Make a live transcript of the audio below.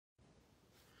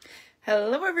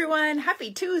Hello everyone,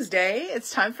 happy Tuesday.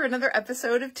 It's time for another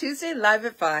episode of Tuesday Live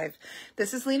at 5.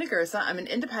 This is Lena Gersa. I'm an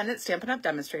independent Stampin' Up!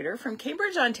 Demonstrator from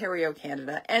Cambridge, Ontario,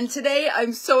 Canada. And today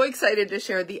I'm so excited to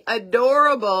share the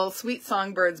adorable Sweet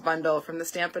Songbirds bundle from the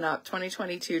Stampin' Up!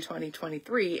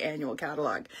 2022-2023 annual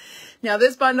catalog. Now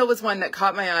this bundle was one that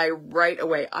caught my eye right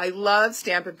away. I love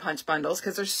Stampin' Punch bundles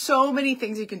because there's so many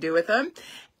things you can do with them.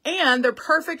 And they're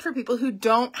perfect for people who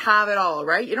don't have it all,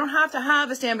 right? You don't have to have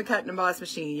a Stampin' Cut and Emboss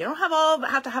machine. You don't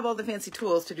have to have all the fancy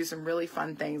tools to do some really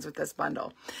fun things with this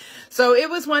bundle. So it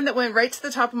was one that went right to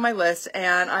the top of my list,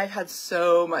 and I've had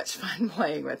so much fun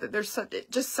playing with it. There's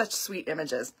just such sweet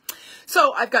images.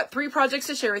 So I've got 3 projects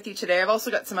to share with you today. I've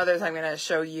also got some others I'm going to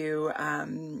show you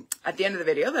at the end of the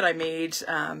video that I made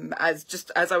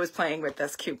as I was playing with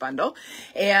this cute bundle.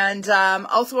 And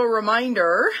also a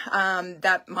reminder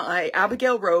that my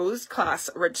Abigail Rose class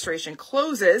registration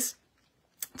closes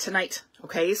tonight.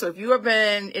 Okay, so if you have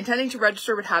been intending to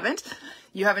register but haven't,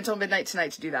 you have until midnight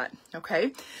tonight to do that.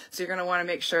 Okay, so you're going to want to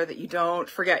make sure that you don't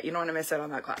forget. You don't want to miss out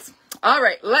on that class. All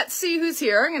right, let's see who's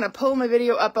here. I'm going to pull my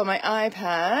video up on my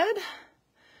iPad.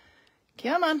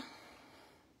 Come on.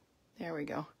 There we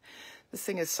go. This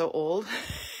thing is so old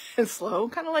and slow,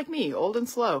 kind of like me, old and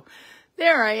slow.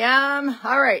 There I am.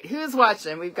 All right, who's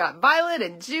watching? We've got Violet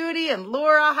and Judy and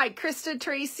Laura. Hi, Krista,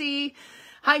 Tracy.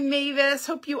 Hi, Mavis.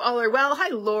 Hope you all are well. Hi,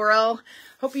 Laurel.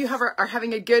 Hope you are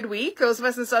having a good week. Those of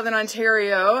us in Southern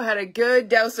Ontario had a good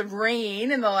douse of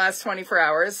rain in the last 24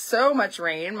 hours. So much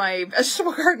rain. My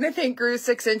vegetable garden, I think, grew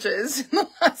 6 inches in the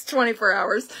last 24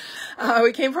 hours.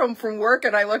 We came from work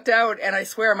and I looked out and I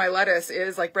swear my lettuce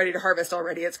is like ready to harvest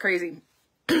already. It's crazy.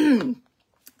 Sorry,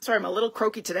 I'm a little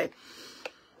croaky today.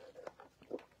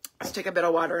 Let's take a bit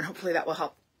of water and hopefully that will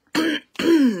help.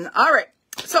 All right.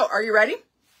 So are you ready?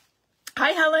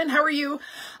 Hi, Helen. How are you?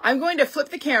 I'm going to flip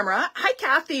the camera. Hi,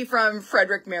 Kathy from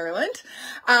Frederick, Maryland.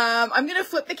 I'm going to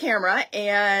flip the camera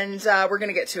and we're going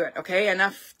to get to it. Okay.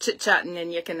 Enough chit-chatting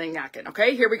and yicking and yakking.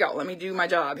 Okay. Here we go. Let me do my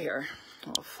job here.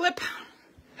 I'll flip.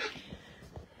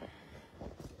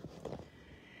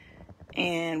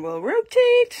 And we'll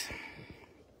rotate.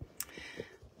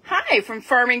 Hi from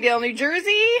Farmingdale, New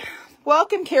Jersey.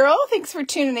 Welcome, Carol. Thanks for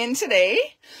tuning in today.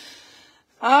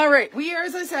 All right. We,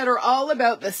 as I said, are all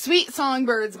about the Sweet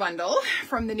Songbirds bundle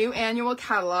from the new annual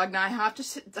catalog. Now, I have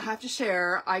to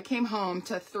share, I came home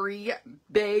to 3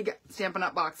 big Stampin'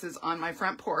 Up! Boxes on my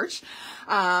front porch.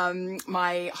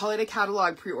 My holiday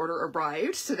catalog pre-order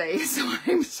arrived today, so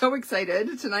I'm so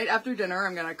excited. Tonight after dinner,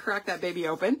 I'm going to crack that baby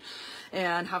open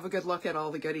and have a good look at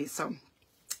all the goodies. So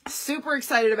super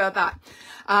excited about that.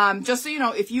 Just so you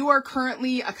know, if you are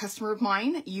currently a customer of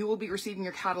mine, you will be receiving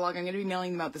your catalog. I'm going to be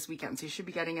mailing them out this weekend, so you should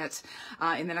be getting it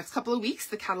in the next couple of weeks.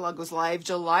 The catalog goes live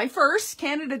July 1st.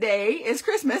 Canada Day is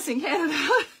Christmas in Canada.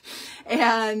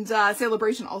 And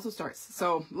celebration also starts.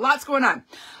 So lots going on.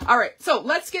 All right, so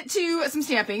let's get to some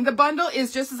stamping. The bundle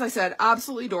is, just as I said,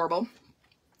 absolutely adorable.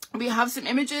 We have some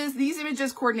images. These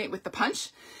images coordinate with the punch.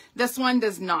 This one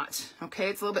does not, okay?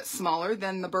 It's a little bit smaller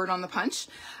than the bird on the punch,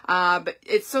 but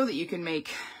it's so that you can make,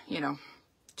 you know,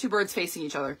 2 birds facing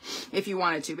each other if you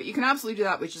wanted to, but you can absolutely do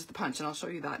that, which is the punch, and I'll show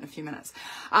you that in a few minutes.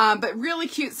 But really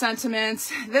cute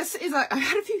sentiments. This is, I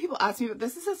had a few people ask me, but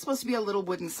this is supposed to be a little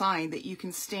wooden sign that you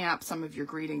can stamp some of your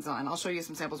greetings on. I'll show you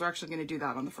some samples. We're actually going to do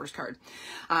that on the first card.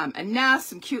 A nest,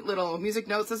 some cute little music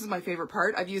notes. This is my favorite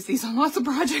part. I've used these on lots of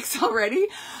projects already,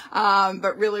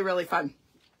 but really, really fun.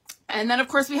 And then, of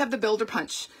course, we have the builder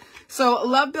punch. So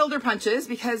love builder punches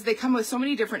because they come with so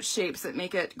many different shapes that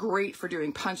make it great for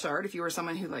doing punch art. If you are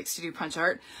someone who likes to do punch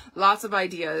art, lots of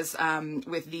ideas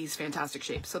with these fantastic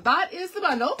shapes. So that is the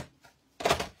bundle.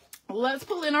 Let's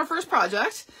pull in our first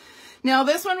project. Now,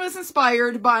 this one was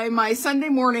inspired by my Sunday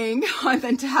morning on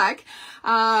the deck.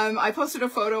 I posted a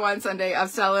photo on Sunday of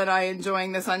Stella and I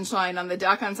enjoying the sunshine on the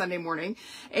deck on Sunday morning.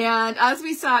 And as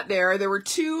we sat there were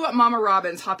 2 mama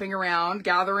robins hopping around,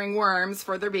 gathering worms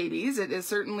for their babies. It is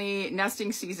certainly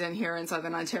nesting season here in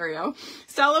Southern Ontario.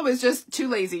 Stella was just too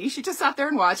lazy. She just sat there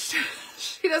and watched.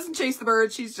 She doesn't chase the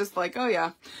birds. She's just like, oh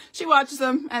yeah. She watches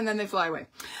them and then they fly away.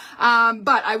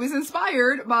 But I was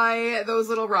inspired by those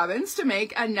little robins to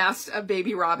make a nest of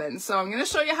baby robins. So I'm going to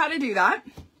show you how to do that.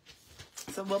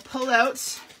 So we'll pull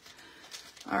out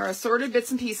our assorted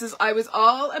bits and pieces. I was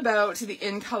all about the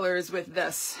in colors with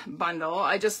this bundle.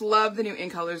 I just love the new in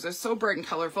colors. They're so bright and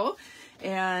colorful.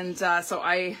 And so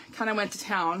I kind of went to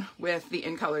town with the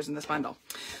in colors in this bundle.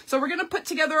 So we're going to put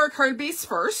together our card base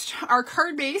first. Our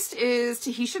card base is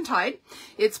Tahitian Tide.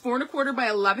 It's 4 1/4 by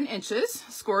 11 inches,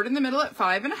 scored in the middle at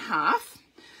 5 1/2.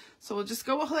 So we'll just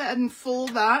go ahead and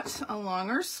fold that along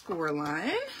our score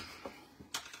line.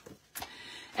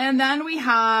 And then we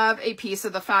have a piece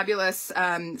of the fabulous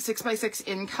 6x6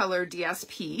 in color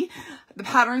DSP. The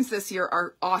patterns this year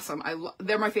are awesome.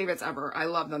 They're my favorites ever. I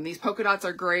love them. These polka dots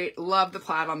are great. Love the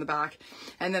plaid on the back.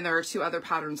 And then there are 2 other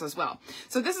patterns as well.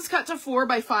 So this is cut to 4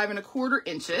 by 5 1/4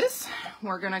 inches.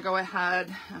 We're going to go ahead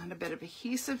and add a bit of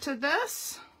adhesive to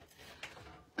this.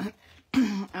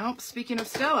 Oh, speaking of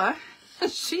Stella,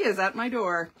 she is at my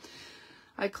door.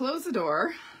 I close the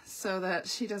door so that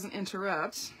she doesn't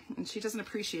interrupt, and she doesn't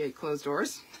appreciate closed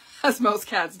doors, as most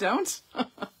cats don't.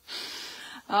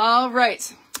 All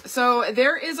right, so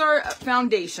there is our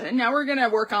foundation. Now we're gonna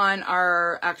work on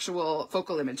our actual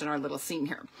focal image in our little scene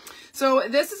here. So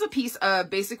this is a piece of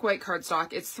basic white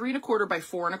cardstock. It's 3 1/4 by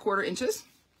 4 1/4 inches.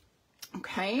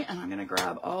 Okay, and I'm gonna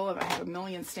grab I have a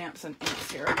million stamps and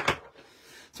inks here.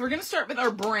 So we're gonna start with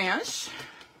our branch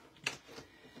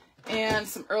and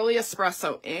some early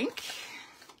espresso ink.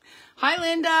 Hi,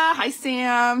 Linda. Hi,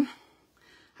 Sam.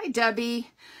 Hi, Debbie.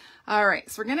 All right,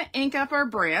 so we're going to ink up our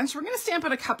branch. We're going to stamp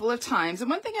it a couple of times. And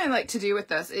one thing I like to do with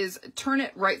this is turn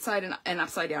it right side and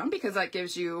upside down, because that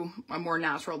gives you a more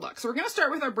natural look. So we're going to start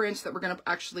with our branch that we're going to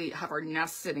actually have our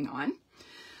nest sitting on.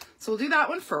 So we'll do that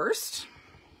one first.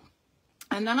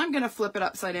 And then I'm going to flip it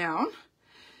upside down.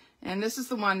 And this is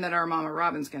the one that our Mama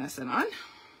Robin's going to sit on.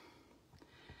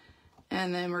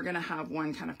 And then we're going to have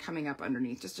one kind of coming up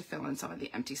underneath just to fill in some of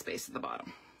the empty space at the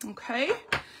bottom. Okay,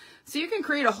 so you can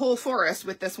create a whole forest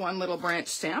with this one little branch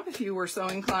stamp if you were so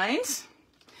inclined.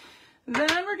 Then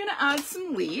we're going to add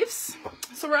some leaves.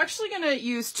 So we're actually going to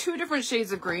use 2 different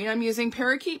shades of green. I'm using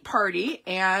Parakeet Party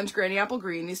and Granny Apple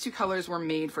Green. These 2 colors were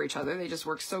made for each other. They just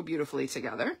work so beautifully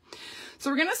together. So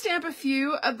we're going to stamp a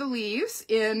few of the leaves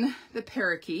in the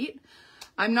Parakeet.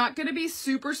 I'm not going to be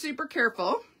super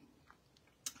careful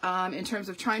in terms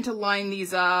of trying to line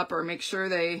these up or make sure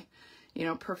they, you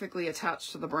know, perfectly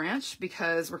attach to the branch,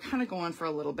 because we're kind of going for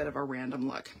a little bit of a random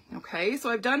look. Okay,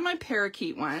 so I've done my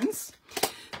parakeet ones.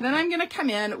 Then I'm going to come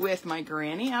in with my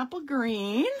Granny Apple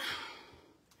Green.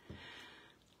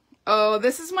 Oh,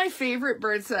 this is my favorite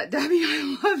bird set, Debbie.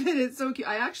 I love it. It's so cute.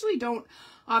 I actually don't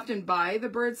often buy the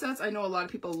bird sets. I know a lot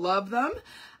of people love them.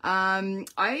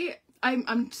 I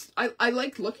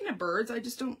like looking at birds. I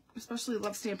just don't especially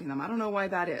love stamping them. I don't know why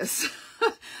that is.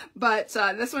 But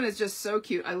this one is just so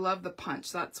cute. I love the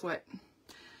punch. That's what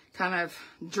kind of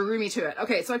drew me to it.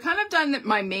 Okay, so I've kind of done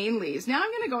my main leaves. Now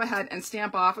I'm going to go ahead and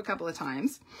stamp off a couple of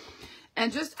times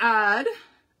and just add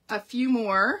a few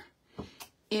more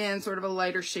in sort of a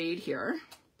lighter shade here,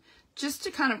 just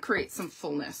to kind of create some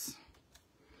fullness.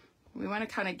 We want to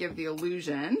kind of give the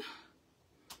illusion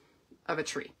of a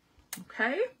tree.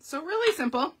 Okay, so really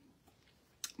simple.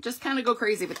 Just kind of go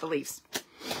crazy with the leaves.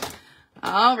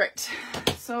 All right,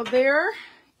 so there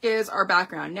is our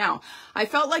background. Now, I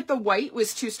felt like the white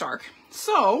was too stark,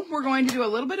 so we're going to do a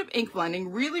little bit of ink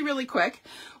blending really quick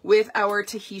with our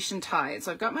Tahitian Tide.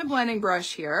 So I've got my blending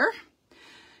brush here.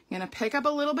 I'm going to pick up a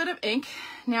little bit of ink.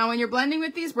 Now, when you're blending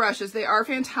with these brushes, they are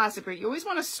fantastic, but you always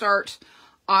want to start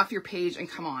off your page and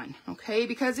come on, okay?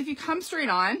 Because if you come straight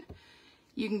on,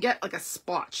 you can get like a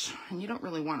splotch, and you don't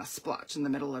really want a splotch in the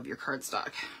middle of your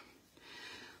cardstock.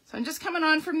 So I'm just coming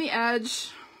on from the edge,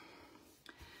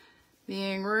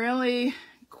 being really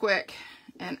quick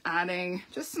and adding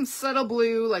just some subtle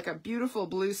blue, like a beautiful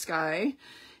blue sky.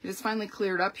 It has finally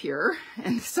cleared up here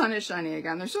and the sun is shining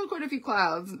again. There's still quite a few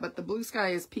clouds, but the blue sky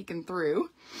is peeking through.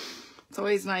 It's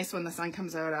always nice when the sun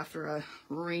comes out after a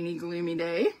rainy, gloomy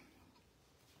day.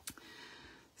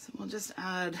 So we'll just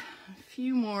add a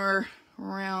few more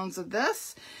rounds of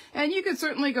this, and you could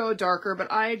certainly go darker,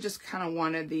 but I just kind of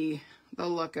wanted the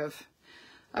look of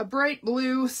a bright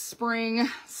blue spring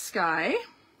sky.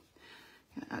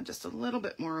 Add just a little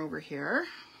bit more over here.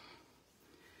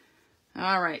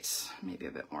 All right, maybe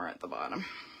a bit more at the bottom.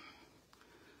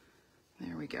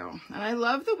 There we go. And I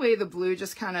love the way the blue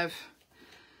just kind of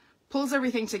pulls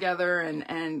everything together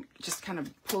and just kind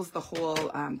of pulls the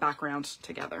whole background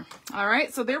together. All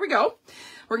right, so there we go.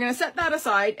 We're gonna set that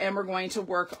aside and we're going to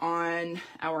work on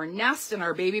our nest and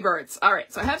our baby birds. All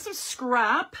right, so I have some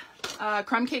scrap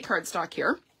crumb cake cardstock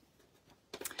here.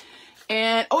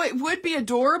 And, oh, it would be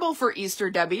adorable for Easter,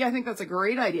 Debbie. I think that's a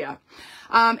great idea.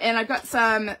 And I've got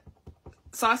some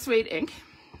soft suede ink.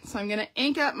 So I'm gonna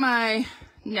ink up my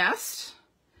nest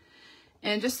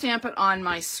and just stamp it on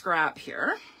my scrap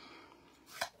here.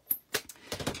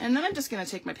 And then I'm just going to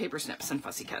take my paper snips and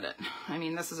fussy cut it. I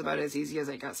mean, this is about as easy as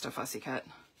it gets to fussy cut.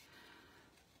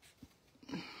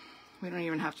 We don't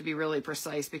even have to be really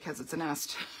precise because it's a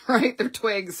nest, right? They're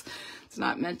twigs. It's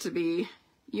not meant to be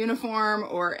uniform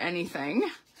or anything.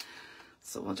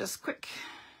 So we'll just quick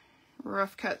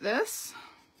rough cut this.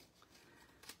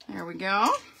 There we go.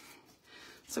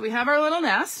 So we have our little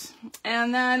nest,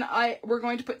 and then we're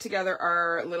going to put together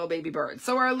our little baby birds.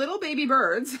 So our little baby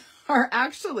birds are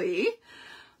actually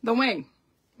the wing.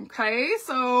 Okay,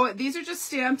 so these are just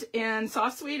stamped in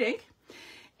soft suede ink,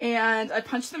 and I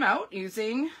punched them out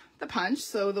using the punch.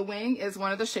 So the wing is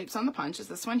one of the shapes on the punch, is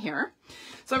this one here.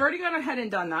 So I've already gone ahead and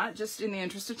done that just in the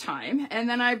interest of time. And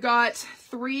then I've got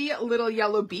 3 little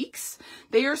yellow beaks.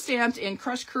 They are stamped in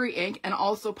crushed curry ink and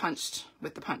also punched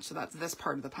with the punch. So that's this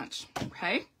part of the punch.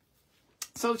 Okay,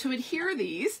 so to adhere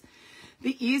these,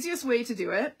 the easiest way to do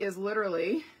it is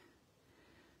literally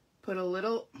put a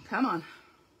little, come on,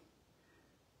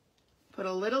 put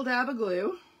a little dab of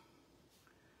glue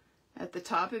at the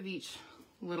top of each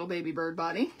little baby bird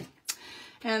body.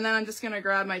 And then I'm just going to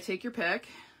grab my take your pick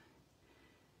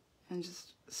and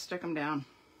just stick them down.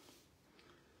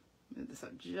 Move this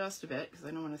up just a bit because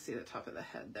I don't want to see the top of the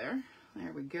head there.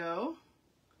 There we go.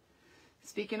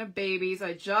 Speaking of babies,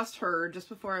 I just heard just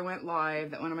before I went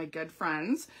live that one of my good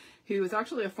friends, who is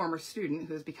actually a former student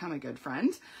who has become a good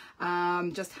friend,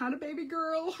 just had a baby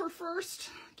girl, her first.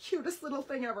 Cutest little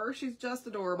thing ever. She's just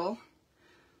adorable.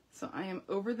 So I am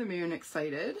over the moon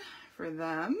excited for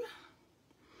them.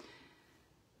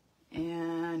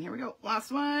 And here we go.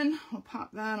 Last one. We'll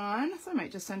pop that on. So I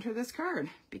might just send her this card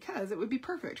because it would be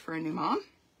perfect for a new mom.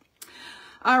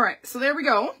 All right, so there we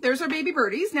go. There's our baby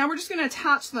birdies. Now we're just going to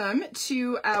attach them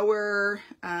to our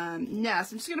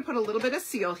nest. I'm just going to put a little bit of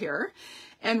seal here.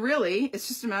 And really, it's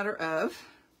just a matter of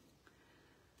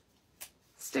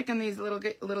sticking these little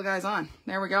guys on.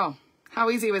 There we go. How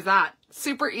easy was that?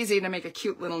 Super easy to make a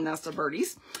cute little nest of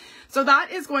birdies. So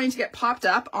that is going to get popped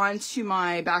up onto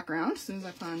my background as soon as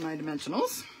I find my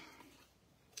dimensionals.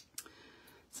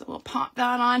 So we'll pop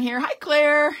that on here. Hi,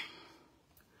 Claire.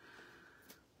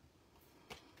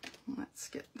 Let's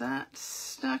get that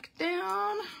stuck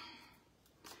down.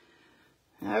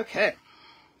 Okay.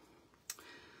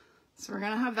 So we're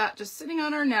going to have that just sitting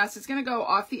on our nest. It's going to go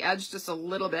off the edge just a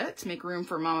little bit to make room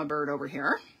for Mama Bird over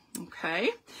here.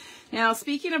 Okay. Now,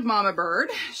 speaking of Mama Bird,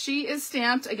 she is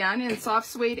stamped again in soft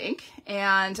suede ink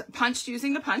and punched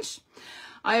using the punch.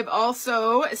 I've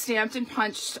also stamped and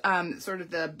punched sort of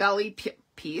the belly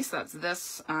piece. That's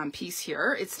this piece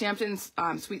here. It's stamped in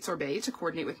Sweet Sorbet to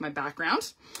coordinate with my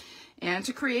background and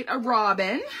to create a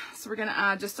robin. So we're going to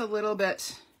add just a little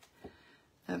bit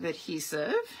of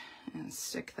adhesive and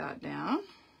stick that down.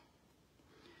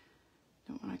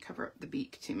 Don't want to cover up the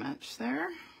beak too much there.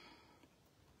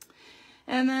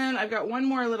 And then I've got one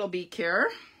more little beak here.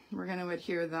 We're going to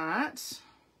adhere that.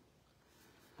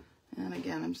 And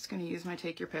again, I'm just going to use my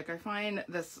take your pick. I find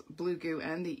this blue goo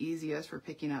end the easiest for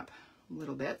picking up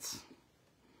little bits.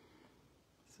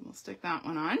 So we'll stick that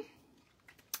one on.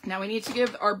 Now we need to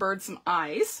give our bird some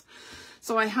eyes.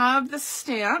 So I have the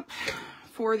stamp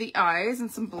for the eyes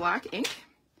and some black ink.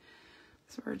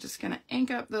 So we're just going to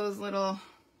ink up those little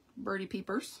birdie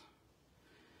peepers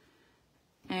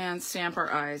and stamp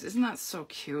our eyes. Isn't that so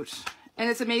cute? And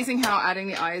it's amazing how adding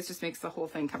the eyes just makes the whole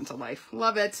thing come to life.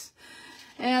 Love it.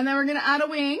 And then we're going to add a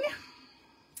wing.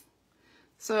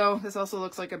 So this also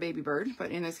looks like a baby bird,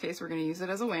 but in this case, we're going to use it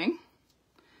as a wing.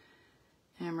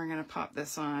 And we're going to pop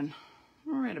this on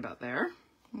right about there.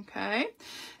 Okay.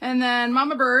 And then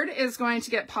Mama Bird is going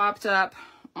to get popped up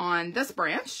on this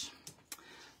branch.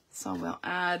 So we'll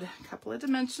add a couple of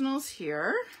dimensionals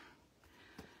here.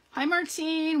 Hi,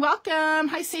 Martine. Welcome.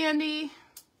 Hi, Sandy.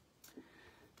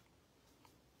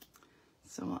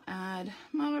 So we'll add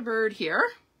Mama Bird here.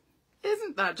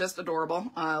 Isn't that just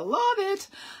adorable? I love it.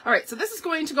 All right, so this is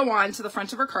going to go on to the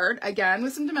front of our card, again,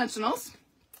 with some dimensionals.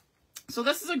 So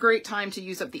this is a great time to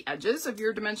use up the edges of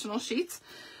your dimensional sheets.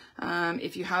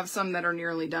 If you have some that are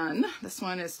nearly done, this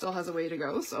one still has a way to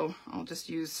go, so I'll just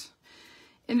use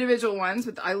individual ones,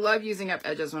 but I love using up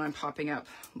edges when I'm popping up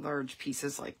large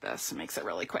pieces like this. It makes it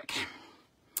really quick.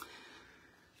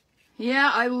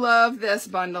 Yeah, I love this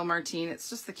bundle, Martine. It's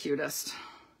just the cutest.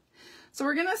 So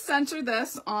we're going to center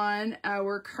this on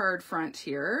our card front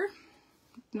here.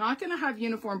 Not going to have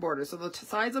uniform borders, so the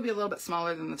sides will be a little bit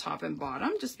smaller than the top and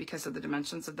bottom, just because of the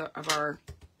dimensions of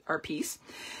our piece.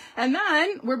 And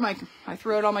then I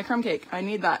threw out all my crumb cake. I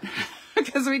need that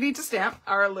because we need to stamp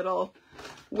our little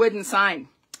wooden sign.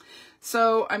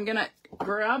 So I'm going to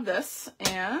grab this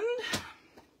and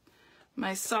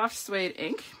my soft suede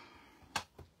ink.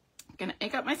 I'm going to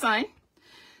ink up my sign,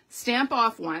 stamp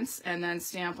off once, and then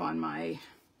stamp on my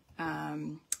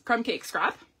crumb cake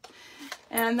scrap.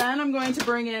 And then I'm going to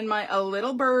bring in my A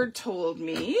Little Bird Told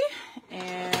Me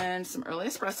and some early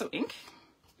espresso ink.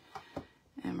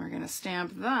 And we're going to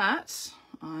stamp that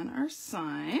on our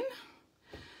sign.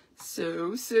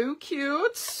 So, so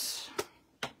cute.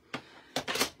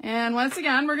 And once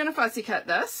again, we're gonna fussy cut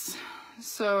this.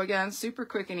 So again, super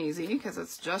quick and easy because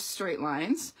it's just straight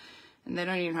lines, and they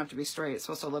don't even have to be straight. It's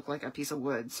supposed to look like a piece of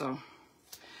wood. So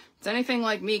if it's anything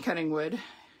like me cutting wood,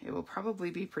 it will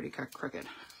probably be pretty crooked.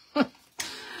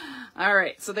 All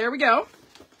right, so there we go.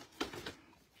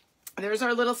 There's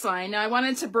our little sign. Now I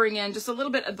wanted to bring in just a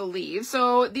little bit of the leaves.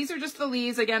 So these are just the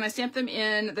leaves. Again, I stamped them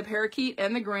in the parakeet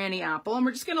and the granny apple, and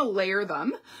we're just gonna layer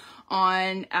them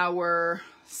on our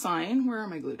sign. Where are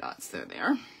my glue dots? There they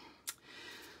are.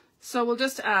 So we'll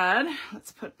just add,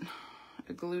 let's put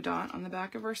a glue dot on the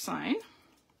back of our sign.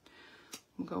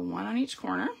 We'll go one on each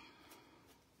corner.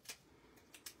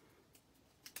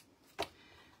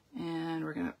 And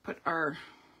we're gonna put our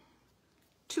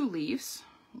 2 leaves,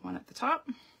 one at the top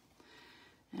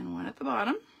and one at the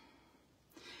bottom.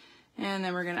 And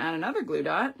then we're gonna add another glue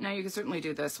dot. Now you can certainly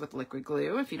do this with liquid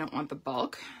glue if you don't want the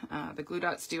bulk. The glue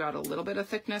dots do add a little bit of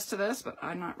thickness to this, but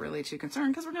I'm not really too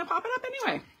concerned because we're gonna pop it up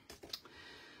anyway.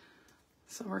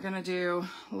 So we're gonna do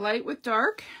light with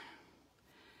dark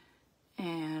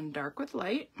and dark with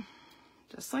light,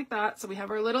 just like that. So we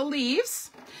have our little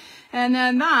leaves, and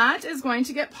then that is going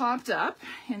to get popped up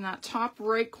in that top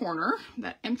right corner,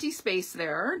 that empty space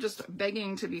there, just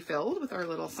begging to be filled with our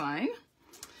little sign.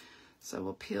 So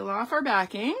we'll peel off our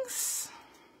backings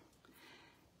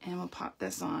and we'll pop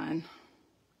this on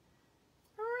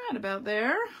right about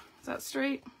there. Is that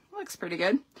straight? Looks pretty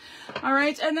good. All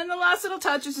right, and then the last little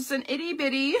touch is just an itty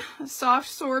bitty soft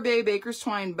sorbet baker's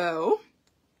twine bow.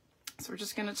 So we're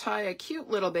just gonna tie a cute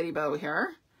little bitty bow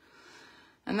here.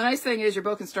 And the nice thing is your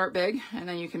bow can start big, and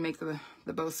then you can make the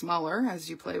bow smaller as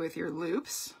you play with your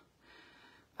loops.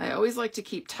 I always like to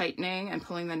keep tightening and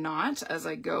pulling the knot as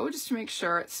I go, just to make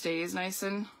sure it stays nice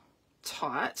and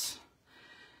taut.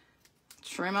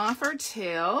 Trim off our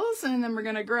tails, and then we're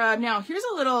gonna grab, now here's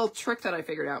a little trick that I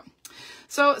figured out.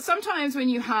 So sometimes when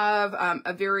you have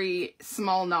a very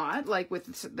small knot, like with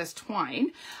this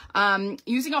twine,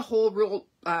 using a whole roll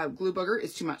glue booger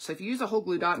is too much. So if you use a whole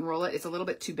glue dot and roll it, it's a little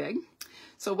bit too big.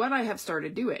 So what I have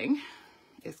started doing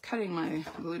is cutting my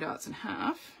glue dots in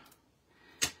half,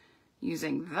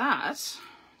 using that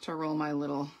to roll my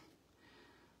little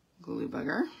glue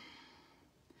booger,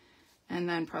 and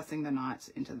then pressing the knot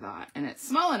into that. And it's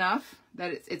small enough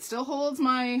that it still holds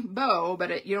my bow,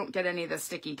 but you don't get any of the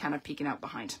sticky kind of peeking out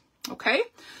behind. Okay,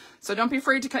 so don't be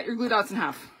afraid to cut your glue dots in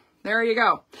half. There you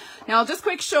go. Now I'll just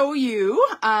quick show you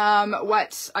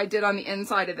what I did on the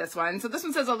inside of this one. So this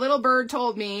one says, a little bird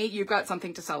told me you've got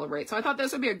something to celebrate. So I thought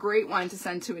this would be a great one to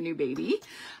send to a new baby,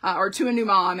 or to a new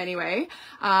mom anyway.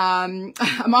 A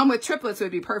mom with triplets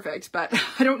would be perfect, but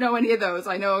I don't know any of those.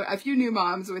 I know a few new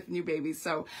moms with new babies.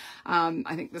 So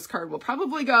I think this card will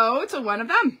probably go to one of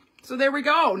them. So there we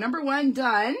go. Number 1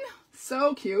 done.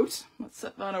 So cute. Let's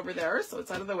set that over there so it's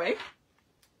out of the way.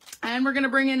 And we're going to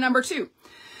bring in number 2.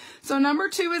 So number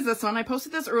 2 is this one. I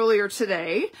posted this earlier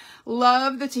today.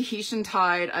 Love the Tahitian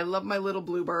Tide. I love my little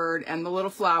bluebird and the little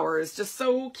flowers. Just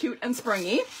so cute and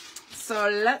springy. So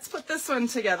let's put this one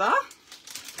together.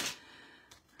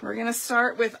 We're going to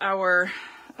start with our,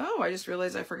 oh, I just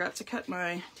realized I forgot to cut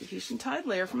my Tahitian Tide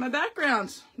layer from my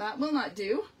background. That will not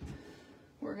do.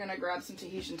 We're going to grab some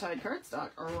Tahitian Tide cardstock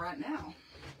right now.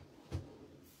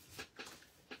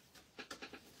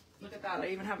 Look at that, I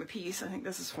even have a piece. I think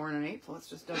this is 4 1/8, so let's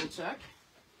just double check.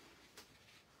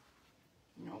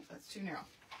 Nope, that's too narrow.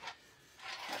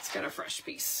 Let's get a fresh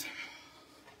piece.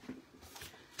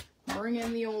 Bring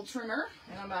in the old trimmer,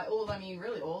 and by old I mean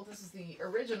really old. This is the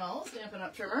original Stampin'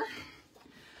 Up trimmer.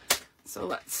 So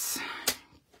let's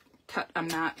cut a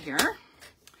mat here.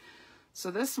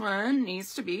 So this one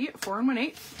needs to be 4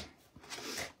 1/8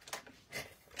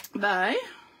 by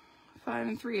 5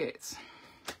 3/8.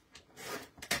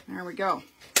 There we go.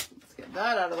 Let's get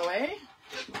that out of the way.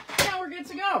 Now we're good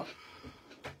to go.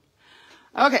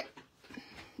 Okay.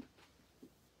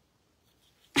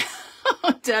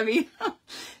 Debbie.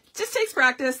 Just takes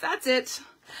practice. That's it.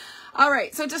 All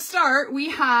right. So to start,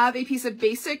 we have a piece of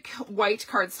basic white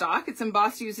cardstock. It's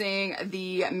embossed using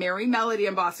the Merry Melody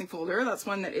embossing folder. That's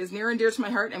one that is near and dear to my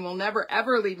heart and will never,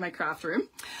 ever leave my craft room.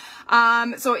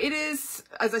 So it is,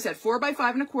 as I said, 4 by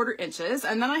 5 1/4 inches.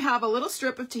 And then I have a little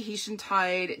strip of Tahitian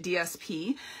Tide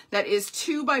DSP that is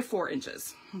 2 by 4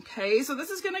 inches. Okay, so this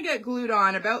is going to get glued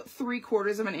on about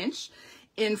 3/4 of an inch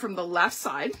in from the left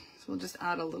side. So we'll just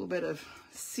add a little bit of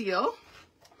seal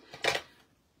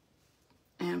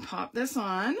and pop this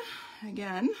on.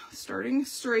 Again, starting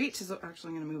straight. So actually,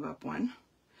 I'm going to move up one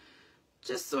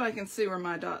just so I can see where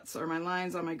my dots or my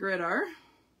lines on my grid are.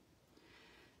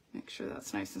 Make sure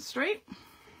that's nice and straight.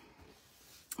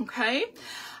 Okay,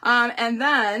 and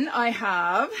then I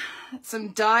have some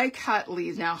die cut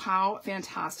leaves. Now, how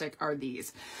fantastic are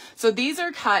these? So these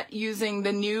are cut using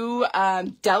the new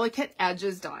Delicate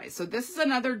Edges die. So this is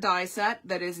another die set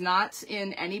that is not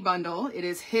in any bundle. It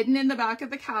is hidden in the back of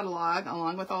the catalog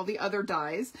along with all the other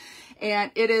dies.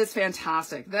 And it is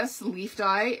fantastic. This leaf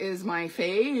die is my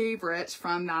favorite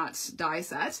from that die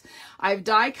set. I've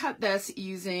die cut this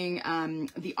using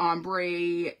the ombre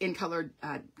in colored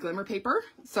glimmer paper.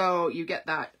 So you get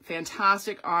that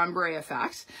fantastic ombre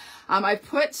effect. I've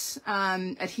put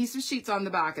adhesive sheets on the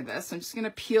back of this. So I'm just going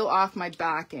to peel off my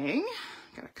backing.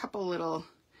 Got a couple little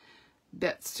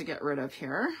bits to get rid of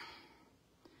here.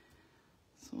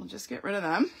 So we'll just get rid of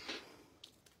them.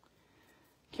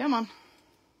 Come on.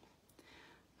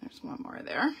 There's one more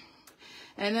there.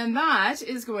 And then that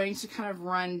is going to kind of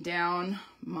run down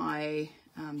my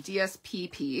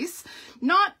DSP piece.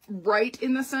 Not right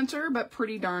in the center, but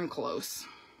pretty darn close.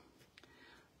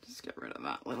 Just get rid of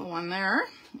that little one there.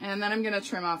 And then I'm going to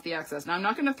trim off the excess. Now I'm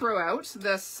not going to throw out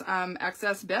this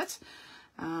excess bit.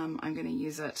 I'm going to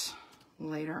use it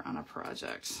later on a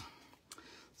project.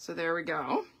 So there we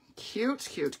go. Cute,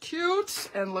 cute, cute.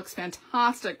 And looks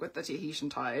fantastic with the Tahitian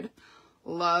Tide.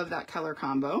 Love that color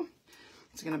combo.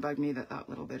 It's going to bug me that that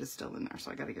little bit is still in there, so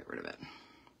I got to get rid of it.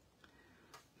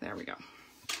 There we go.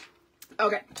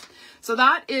 Okay, so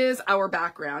that is our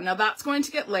background. Now that's going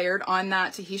to get layered on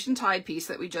that Tahitian Tide piece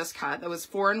that we just cut. That was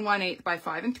 4 1/8 by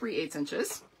 5 3/8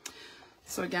 inches.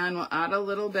 So again, we'll add a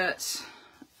little bit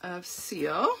of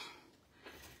seal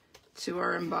to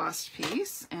our embossed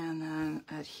piece and then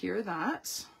adhere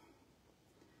that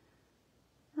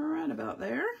right about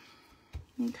there.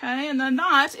 Okay, and then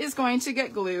that is going to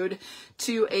get glued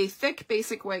to a thick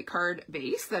basic white card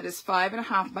base that is 5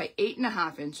 1/2 by 8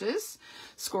 1/2 inches,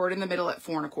 scored in the middle at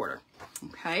 4 1/4.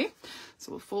 Okay,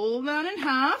 so we'll fold that in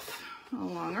half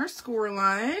along our score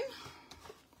line.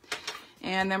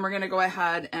 And then we're going to go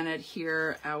ahead and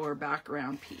adhere our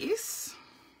background piece.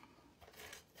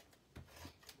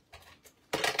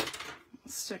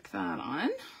 Stick that on.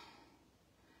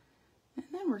 And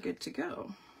then we're good to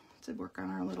go to work on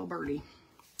our little birdie.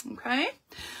 Okay.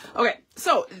 Okay.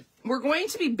 So we're going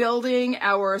to be building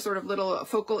our sort of little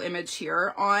focal image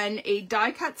here on a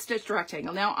die cut stitched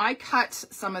rectangle. Now I cut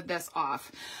some of this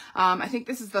off. I think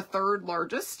this is the 3rd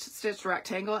largest stitched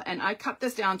rectangle, and I cut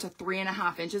this down to 3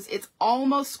 1/2 inches. It's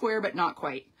almost square, but not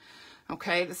quite.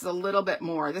 Okay. This is a little bit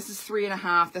more. This is 3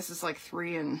 1/2. This is like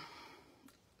 3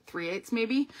 3/8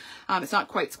 maybe. It's not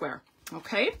quite square.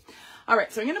 Okay. All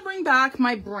right, so I'm going to bring back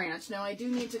my branch. Now I do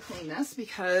need to clean this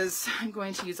because I'm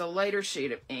going to use a lighter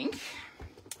shade of ink.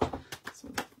 So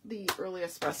the early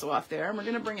espresso off there, and we're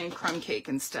going to bring in Crumb Cake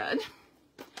instead.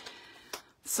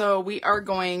 So we are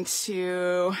going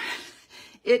to,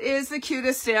 it is the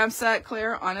cutest stamp set,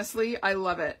 Claire. Honestly, I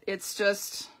love it. It's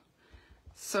just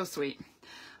so sweet.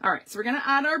 All right, so we're going to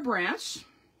add our branch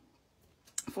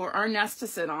for our nest to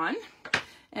sit on.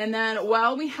 And then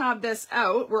while we have this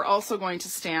out, we're also going to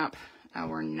stamp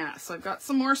our nest. So I've got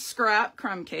some more scrap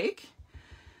Crumb Cake.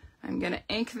 I'm going to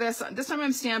ink this. This time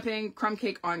I'm stamping Crumb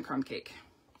Cake on Crumb Cake.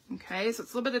 Okay, so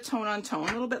it's a little bit of tone on tone,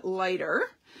 a little bit lighter.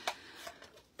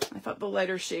 I thought the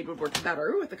lighter shade would work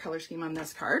better with the color scheme on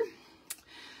this card.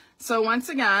 So once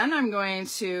again, I'm going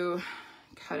to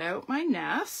cut out my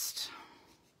nest.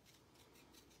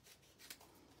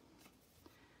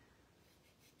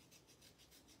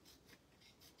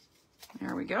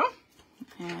 There we go.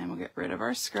 And we'll get rid of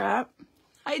our scrap.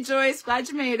 Hi, Joyce. Glad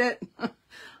you made it.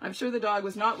 I'm sure the dog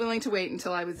was not willing to wait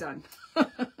until I was done. Okay,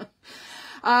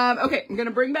 I'm going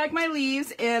to bring back my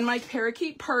leaves and my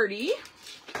parakeet party.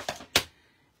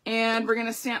 And we're going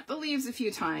to stamp the leaves a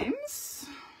few times.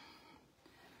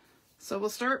 So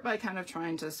we'll start by kind of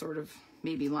trying to sort of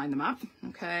maybe line them up.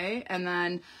 Okay, and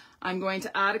then I'm going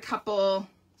to add a couple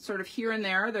sort of here and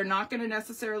there. They're not going to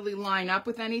necessarily line up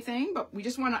with anything, but we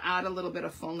just want to add a little bit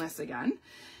of fullness again.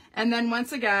 And then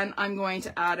once again, I'm going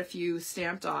to add a few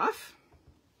stamped off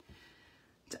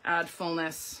to add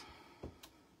fullness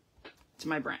to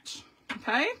my branch.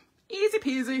 Okay, easy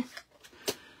peasy.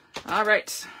 All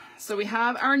right, so we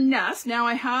have our nest. Now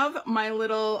I have my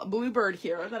little bluebird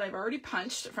here that I've already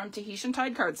punched from Tahitian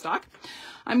Tide cardstock.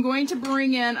 I'm going to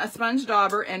bring in a sponge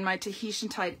dauber and my Tahitian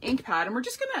Tide ink pad, and we're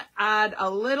just going to add a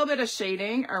little bit of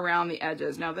shading around the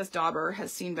edges. Now this dauber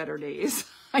has seen better days.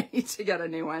 I need to get a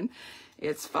new one.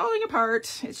 It's falling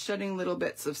apart. It's shedding little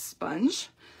bits of sponge.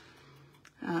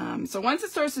 So once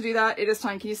it starts to do that, it is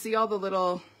time. Can you see all the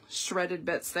little shredded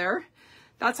bits there?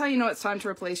 That's how you know it's time to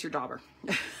replace your dauber.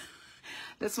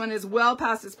 This one is well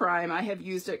past its prime. I have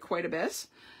used it quite a bit.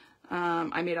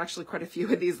 I made actually quite a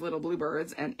few of these little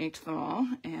bluebirds and inked them all.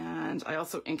 And I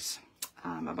also inked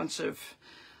a bunch of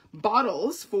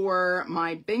bottles for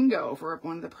my bingo, for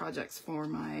one of the projects for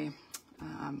my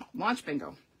launch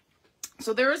bingo.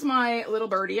 So there's my little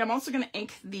birdie. I'm also going to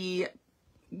ink the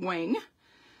wing.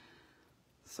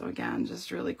 So again,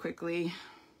 just really quickly,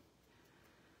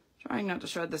 trying not to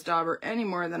shred this dauber any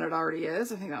more than it already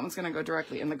is. I think that one's going to go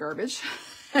directly in the garbage.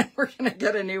 And we're going to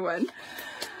get a new one.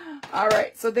 All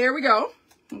right, so there we go.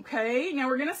 Okay, now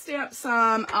we're going to stamp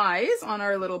some eyes on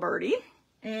our little birdie.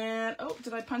 And, oh,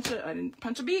 did I punch it? I didn't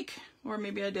punch a beak. Or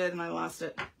maybe I did and I lost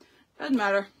it. Doesn't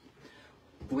matter.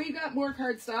 We got more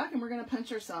cardstock and we're going to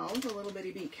punch ourselves a little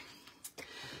bitty beak.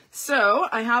 So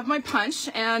I have my punch,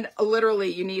 and literally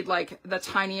you need like the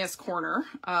tiniest corner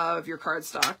of your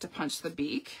cardstock to punch the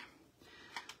beak.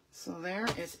 So there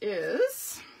it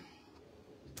is.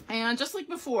 And just like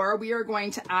before, we are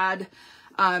going to add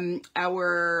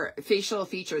our facial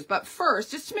features. But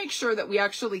first, just to make sure that we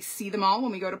actually see them all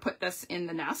when we go to put this in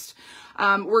the nest,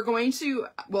 we're going to,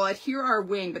 we'll adhere our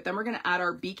wing, but then we're going to add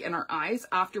our beak and our eyes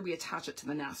after we attach it to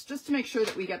the nest, just to make sure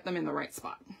that we get them in the right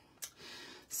spot.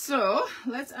 So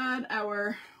let's add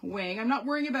our wing. I'm not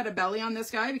worrying about a belly on this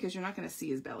guy because you're not going to see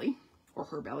his belly, or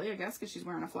her belly, I guess, because she's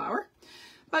wearing a flower.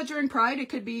 But during Pride, it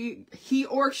could be he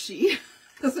or she.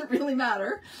 Doesn't really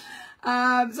matter.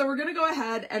 So we're going to go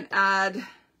ahead and add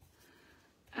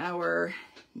our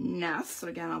nest. So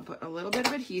again, I'll put a little bit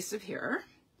of adhesive here.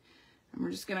 And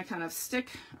we're just going to kind of stick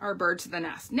our bird to the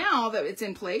nest. Now that it's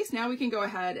in place, now we can go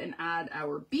ahead and add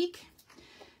our beak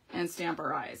and stamp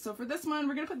our eyes. So for this one,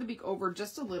 we're going to put the beak over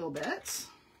just a little bit.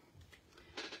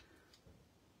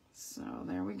 So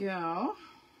there we go.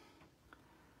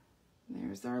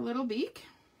 There's our little beak.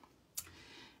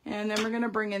 And then we're going to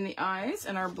bring in the eyes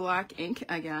and our black ink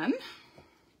again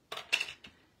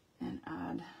and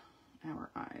add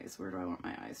our eyes. Where do I want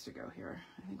my eyes to go here?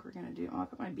 I think we're going to do, oh, I'll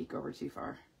put my beak over too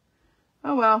far.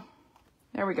 Oh, well,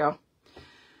 there we go.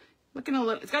 Looking a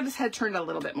little, it's got this head turned a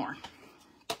little bit more.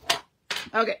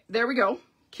 Okay, there we go.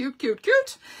 Cute, cute,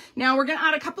 cute. Now we're going to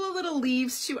add a couple of little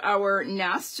leaves to our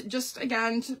nest, just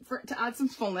again to add some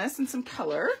fullness and some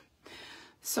color.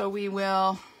 So we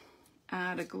will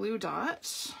add a glue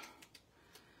dot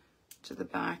to the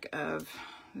back of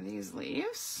these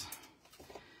leaves.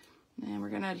 And we're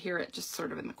going to adhere it just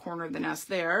sort of in the corner of the nest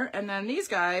there. And then these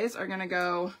guys are going to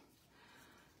go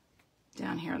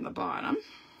down here in the bottom.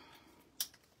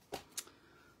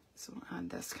 So we'll add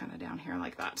this kind of down here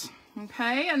like that.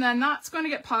 Okay, and then that's going to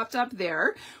get popped up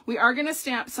there. We are going to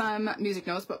stamp some music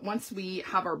notes, but once we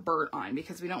have our bird on,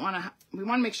 because we don't want to, we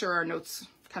want to make sure our notes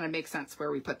kind of make sense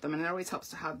where we put them, and it always helps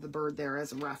to have the bird there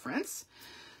as a reference.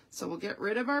 So we'll get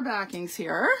rid of our backings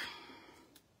here.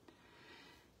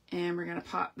 And we're going to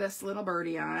pop this little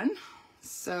birdie on.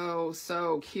 So,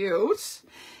 so cute.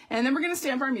 And then we're going to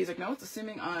stamp our music notes,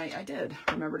 assuming I did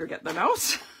remember to get them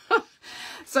out.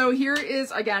 So here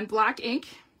is, again, black ink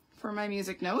for my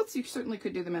music notes. You certainly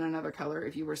could do them in another color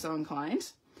if you were so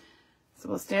inclined. So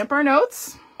we'll stamp our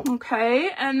notes. Okay,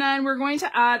 and then we're going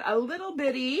to add a little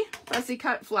bitty fussy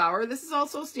cut flower. This is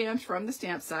also stamped from the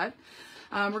stamp set.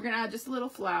 We're going to add just a little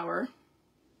flower.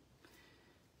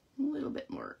 A little bit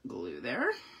more glue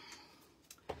there.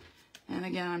 And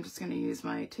again, I'm just going to use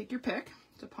my take your pick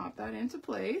to pop that into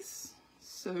place.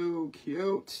 So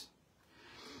cute.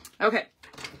 Okay.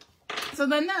 So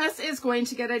then this is going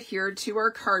to get adhered to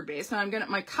our card base. Now I'm going to,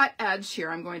 my cut edge here,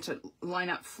 I'm going to line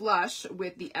up flush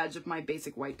with the edge of my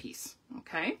basic white piece.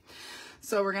 Okay.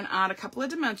 So we're going to add a couple of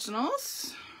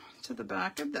dimensionals to the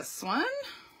back of this one.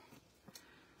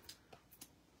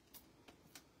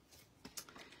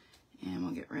 And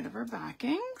we'll get rid of our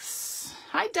backings.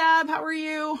 Hi Deb, how are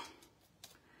you?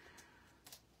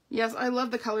 Yes, I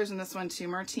love the colors in this one too,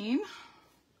 Martine.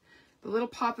 The little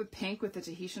pop of pink with the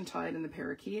Tahitian Tide and the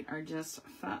parakeet are just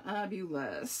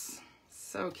fabulous.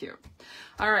 So cute.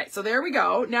 All right, so there we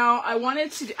go. Now I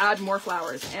wanted to add more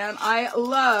flowers, and I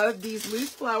love these loose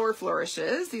flower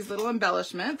flourishes, these little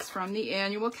embellishments from the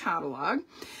annual catalog,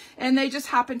 and they just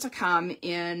happen to come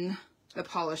in the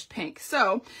polished pink.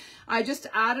 So I just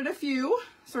added a few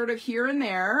sort of here and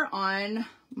there on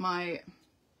my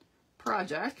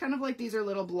project, kind of like these are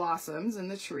little blossoms in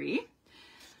the tree.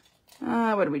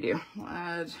 What do we do? We'll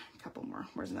add a couple more.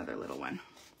 Where's another little one?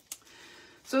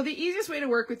 So the easiest way to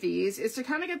work with these is to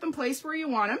kind of get them placed where you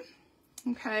want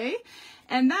them. Okay.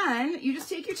 And then you just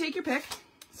take your pick.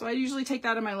 So I usually take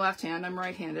that in my left hand. I'm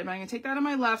right-handed, but I'm going to take that in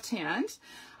my left hand.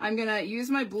 I'm going to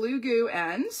use my blue goo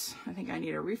end. I think I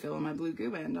need a refill on my blue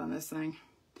goo end on this thing.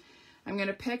 I'm going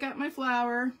to pick up my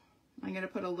flower. I'm going to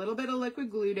put a little bit of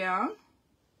liquid glue down.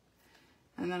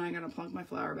 And then I'm going to plunk my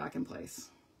flower back in place.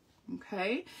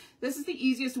 Okay, this is the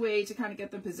easiest way to kind of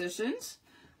get them positioned.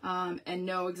 and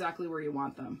know exactly where you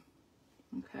want them.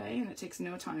 Okay, and it takes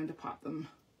no time to pop them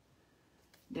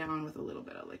down with a little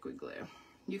bit of liquid glue.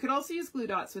 You could also use glue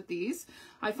dots with these.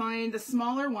 I find the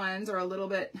smaller ones are a little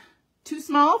bit too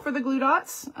small for the glue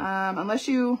dots, unless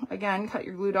you, again, cut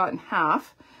your glue dot in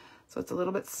half. So it's a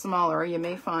little bit smaller. You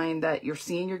may find that you're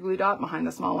seeing your glue dot behind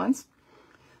the small ones.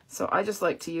 So I just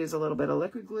like to use a little bit of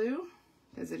liquid glue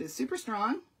because it is super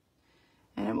strong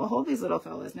and it will hold these little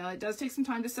fellas. Now it does take some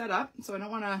time to set up, so I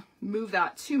don't want to move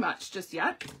that too much just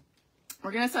yet.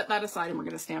 We're going to set that aside and we're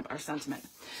going to stamp our sentiment.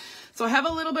 So I have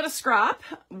a little bit of scrap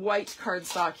white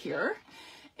cardstock here,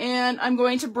 and I'm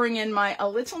going to bring in my A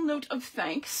Little Note of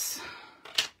Thanks,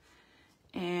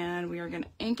 and we are going to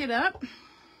ink it up.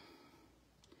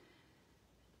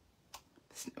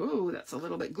 Ooh, that's a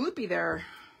little bit gloopy there.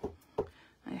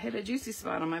 I hit a juicy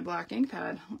spot on my black ink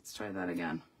pad. Let's try that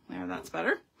again. There, that's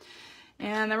better.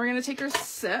 And then we're going to take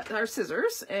our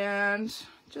scissors and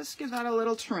just give that a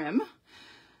little trim.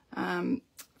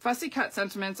 Fussy cut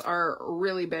sentiments are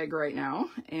really big right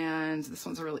now, and this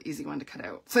one's a really easy one to cut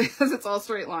out. So because it's all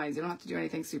straight lines, you don't have to do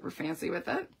anything super fancy with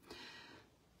it.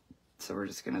 So we're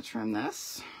just going to trim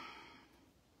this.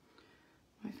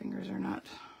 My fingers are not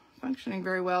functioning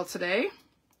very well today.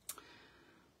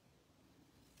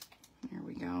 There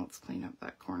we go. Let's clean up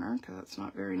that corner because that's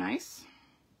not very nice.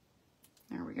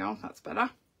 There we go. That's better.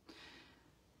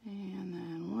 And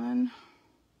then 1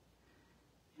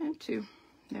 and 2.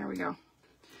 There we go.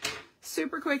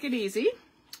 Super quick and easy.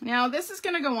 Now this is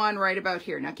going to go on right about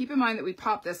here. Now keep in mind that we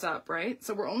popped this up, right?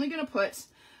 So we're only going to put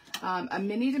a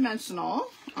mini dimensional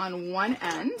on one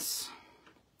end.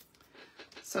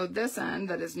 So this end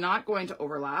that is not going to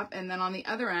overlap. And then on the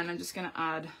other end, I'm just going to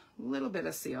add a little bit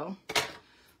of seal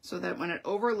so that when it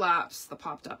overlaps the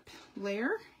popped up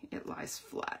layer, it lies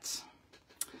flat.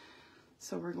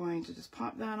 So we're going to just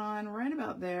pop that on right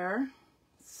about there.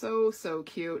 So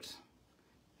cute.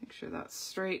 Make sure that's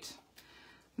straight.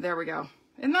 There we go.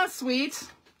 Isn't that sweet?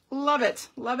 Love it.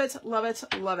 Love it. Love it.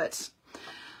 Love it.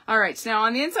 All right. Now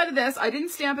on the inside of this, I didn't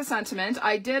stamp a sentiment.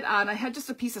 I did add, I had just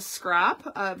a piece of scrap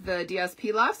of the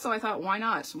DSP left. So I thought, why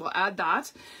not? We'll add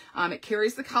that. It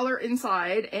carries the color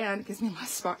inside and gives me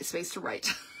less space to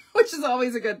write, which is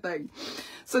always a good thing.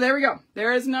 So there we go.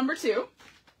 There is number 2.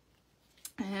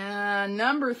 And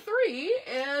number 3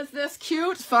 is this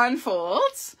cute fun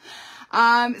folds.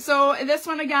 So this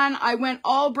one, again, I went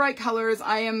all bright colors.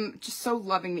 I am just so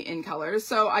loving the in colors.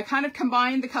 So I kind of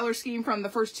combined the color scheme from the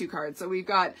first 2 cards. So we've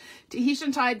got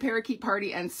Tahitian Tide, Parakeet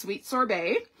Party, and Sweet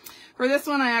Sorbet. For this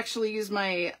one, I actually used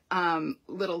my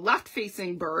little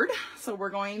left-facing bird. So we're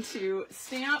going to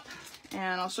stamp,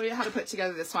 and I'll show you how to put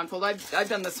together this fun fold. I've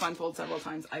done this fun fold several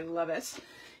times. I love it.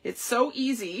 It's so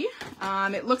easy.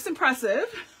 It looks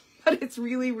impressive, but it's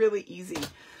really, really easy.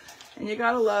 And you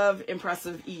gotta love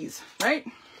impressive ease, right?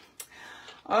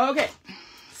 Okay,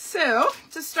 so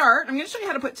to start, I'm gonna show you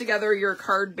how to put together your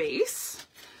card base.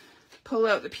 Pull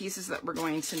out the pieces that we're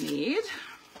going to need.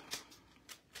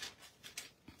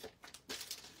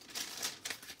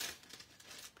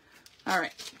 All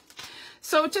right,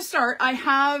 so to start, I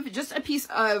have just a piece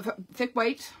of thick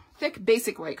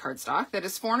basic white cardstock that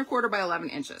is 4 1/4 by 11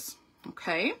 inches,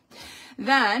 okay?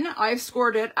 Then I've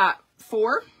scored it at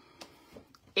 4,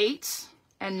 8,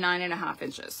 and 9.5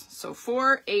 inches. So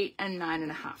 4, 8, and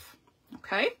 9.5.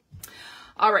 Okay.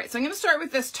 All right. So I'm going to start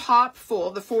with this top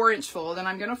fold, the 4-inch fold, and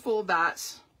I'm going to fold that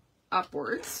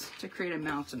upwards to create a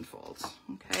mountain fold.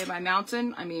 Okay. By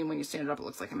mountain, I mean when you stand it up, it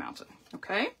looks like a mountain.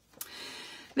 Okay.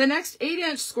 The next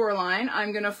 8-inch score line,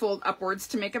 I'm going to fold upwards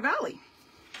to make a valley.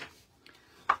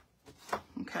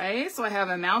 Okay. So I have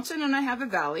a mountain and I have a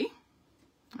valley.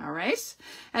 All right.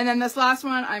 And then this last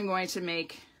one, I'm going to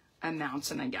make a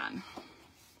mountain again.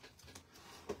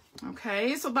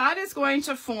 Okay, so that is going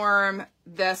to form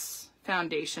this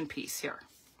foundation piece here.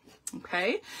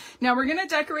 Okay, now we're going to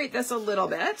decorate this a little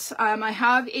bit. I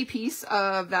have a piece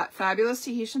of that fabulous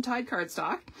Tahitian Tide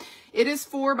cardstock. It is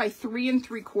 4 by 3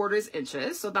 3/4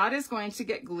 inches, so that is going to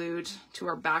get glued to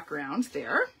our background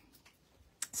there.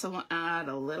 So we'll add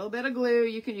a little bit of glue.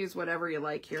 You can use whatever you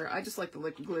like here. I just like the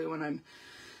liquid glue when I'm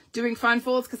doing fun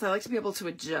folds because I like to be able to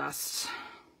adjust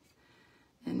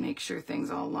and make sure things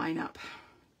all line up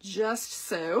just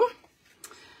so.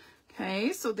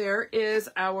 Okay, so there is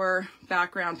our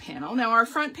background panel. Now our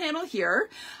front panel here,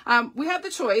 we have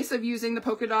the choice of using the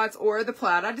polka dots or the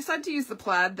plaid. I decided to use the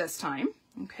plaid this time.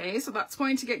 Okay, so that's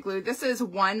going to get glued. This is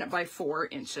 1 by 4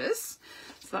 inches.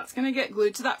 So that's going to get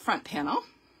glued to that front panel.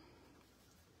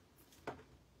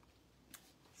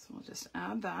 So we'll just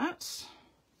add that.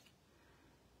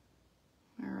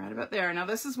 All right, about there. Now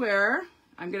this is where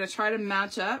I'm going to try to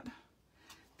match up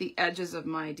the edges of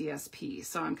my DSP.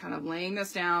 So I'm kind of laying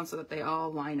this down so that they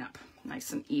all line up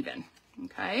nice and even.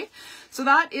 Okay, so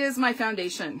that is my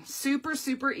foundation. Super,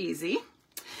 super easy.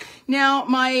 Now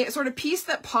my sort of piece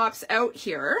that pops out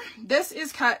here, this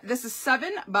is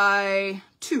 7 by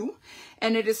 2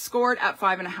 and it is scored at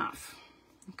 5.5.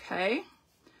 Okay,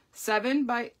 7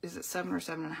 by, is it 7 or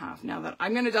 7.5? Now that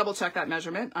I'm going to double check that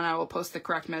measurement and I will post the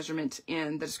correct measurement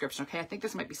in the description. Okay, I think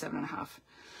this might be 7.5.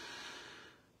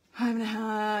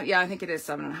 5.5. Yeah, I think it is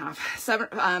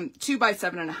 7.5. 2 by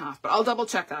 7.5, but I'll double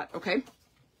check that. Okay.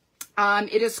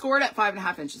 It is scored at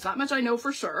 5.5 inches. That much I know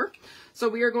for sure. So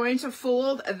we are going to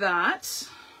fold that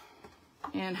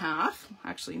in half.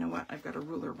 Actually, you know what? I've got a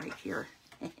ruler right here.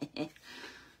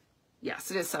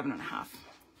 Yes, it is 7.5.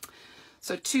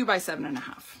 So 2 by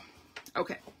 7.5.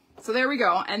 Okay. So there we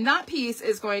go. And that piece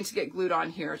is going to get glued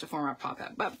on here to form our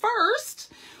pop-up. But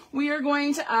first, we are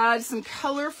going to add some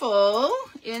colorful,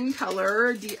 in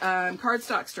color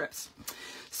cardstock strips.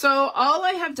 So all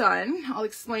I have done, I'll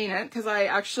explain it because I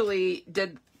actually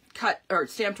did cut or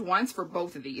stamped once for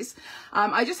both of these.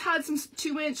 I just had some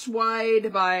 2-inch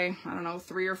wide by, I don't know,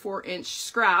 3 or 4 inch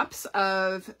scraps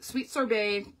of Sweet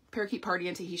Sorbet, Parakeet Party,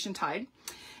 and Tahitian Tide.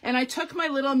 And I took my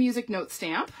little music note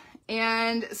stamp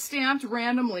and stamped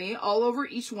randomly all over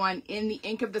each one in the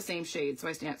ink of the same shade. So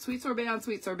I stamped Sweet Sorbet on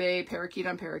Sweet Sorbet, Parakeet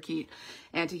on Parakeet,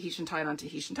 and Tahitian Tide on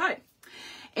Tahitian Tide.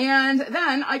 And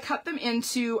then I cut them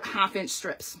into 1/2-inch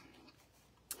strips.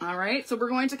 All right, so we're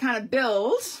going to kind of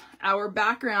build our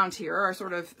background here, our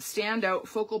sort of standout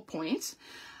focal point,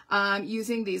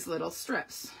 using these little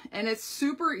strips. And it's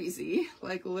super easy,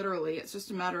 like literally, it's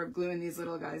just a matter of gluing these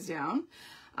little guys down.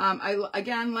 I,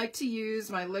 again, like to use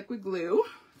my liquid glue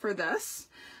for this,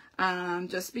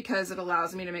 just because it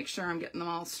allows me to make sure I'm getting them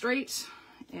all straight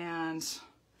and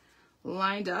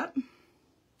lined up.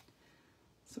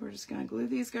 So we're just going to glue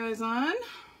these guys on.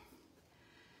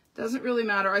 Doesn't really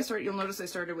matter. You'll notice I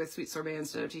started with Sweet Sorbet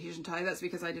instead of Tahitian Tide. That's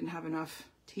because I didn't have enough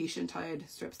Tahitian Tide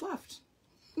strips left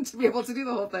to be able to do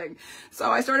the whole thing. So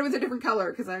I started with a different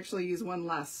color because I actually used one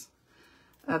less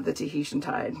of the Tahitian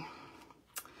Tide.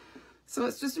 So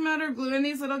it's just a matter of gluing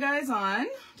these little guys on.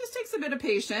 Just takes a bit of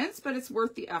patience, but it's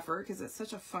worth the effort because it's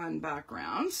such a fun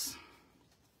background. So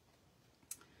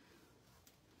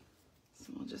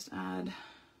we'll just add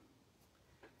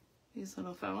these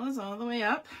little fellas all the way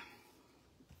up.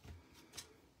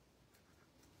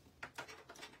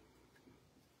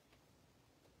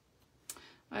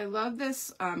 I love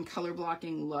this color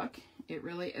blocking look. It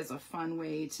really is a fun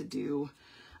way to do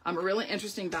a really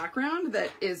interesting background that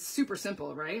is super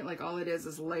simple, right? Like all it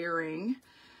is layering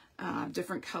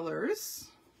different colors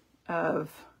of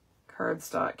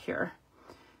cardstock here.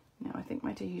 Now I think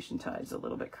my Tahitian Tide is a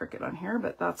little bit crooked on here,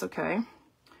 but that's okay.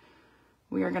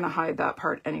 We are going to hide that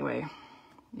part anyway.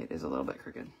 It is a little bit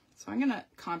crooked. So I'm going to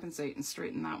compensate and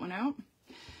straighten that one out.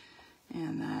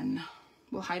 And then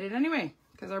we'll hide it anyway,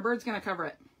 because our bird's going to cover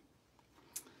it.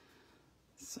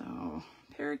 So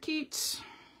Parakeet.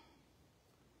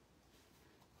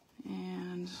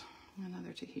 And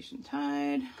another Tahitian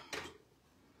Tide.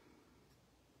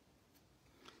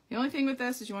 The only thing with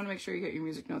this is you want to make sure you get your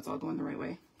music notes all going the right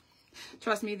way.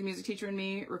 Trust me, the music teacher in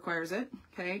me requires it.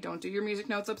 Okay, don't do your music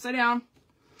notes upside down,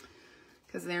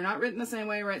 because they're not written the same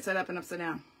way right side up and upside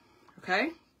down. Okay?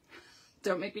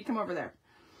 Don't make me come over there.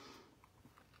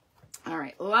 All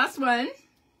right, last one.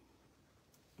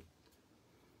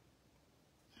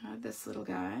 Add this little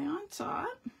guy on top.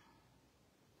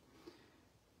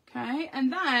 Okay,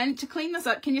 and then to clean this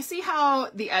up, can you see how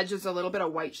the edge is a little bit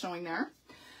of white showing there?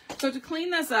 So to clean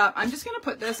this up, I'm just going to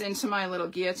put this into my little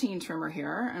guillotine trimmer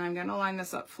here, and I'm going to line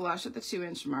this up flush at the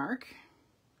 2-inch mark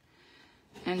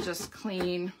and just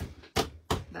clean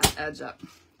that edge up.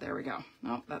 There we go.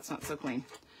 Nope, that's not so clean.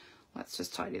 Let's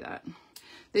just tidy that.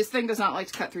 This thing does not like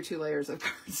to cut through 2 layers of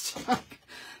cardstock.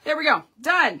 There we go.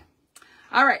 Done.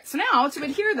 All right, so now to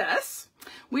adhere this,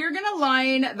 we're going to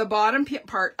line the bottom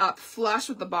part up flush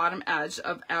with the bottom edge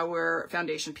of our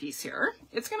foundation piece here.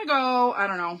 It's going to go, I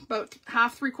don't know, about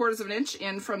 1/2, 3/4 of an inch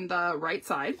in from the right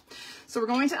side. So we're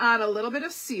going to add a little bit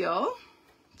of seal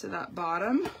to that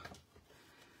bottom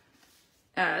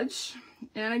edge.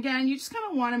 And again, you just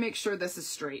kind of want to make sure this is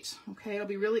straight. Okay, it'll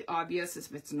be really obvious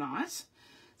if it's not.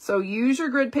 So use your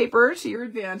grid paper to your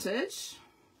advantage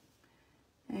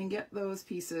and get those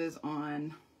pieces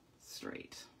on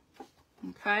straight.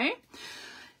 Okay,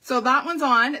 so that one's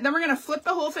on. Then we're going to flip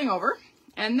the whole thing over,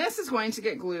 and this is going to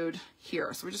get glued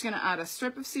here. So we're just going to add a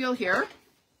strip of seal here,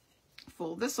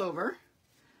 fold this over,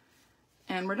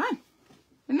 and we're done.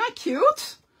 Isn't that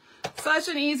cute? Such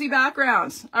an easy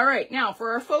background. All right, now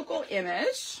for our focal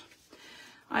image,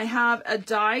 I have a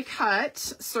die cut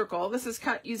circle. This is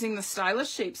cut using the Stylish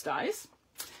Shapes dies.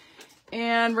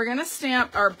 And we're gonna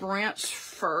stamp our branch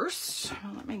first.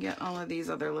 Let me get all of these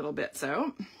other little bits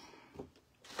out.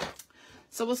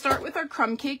 So we'll start with our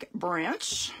crumb cake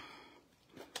branch.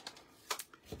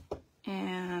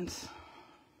 And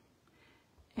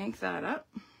ink that up.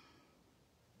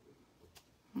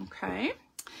 Okay.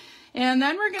 And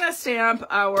then we're gonna stamp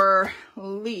our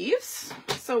leaves.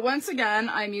 So once again,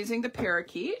 I'm using the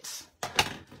parakeet.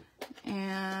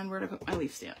 And where to put my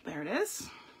leaf stamp? There it is.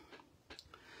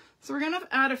 So we're gonna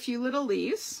add a few little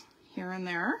leaves here and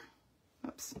there.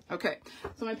 Oops. Okay.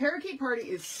 So my parakeet party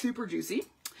is super juicy.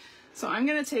 So I'm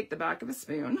gonna take the back of a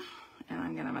spoon and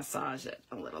I'm gonna massage it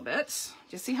a little bit.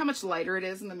 Do you see how much lighter it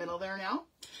is in the middle there now?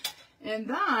 And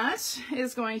that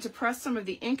is going to press some of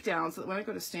the ink down so that when I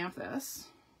go to stamp this,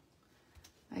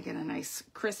 I get a nice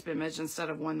crisp image instead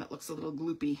of one that looks a little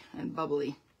gloopy and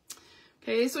bubbly.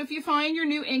 Okay, so if you find your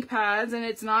new ink pads, and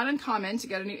it's not uncommon to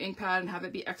get a new ink pad and have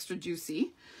it be extra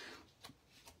juicy,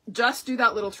 just do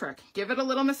that little trick. Give it a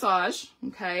little massage,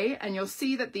 okay? And you'll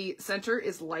see that the center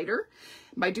is lighter.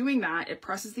 By doing that, it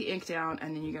presses the ink down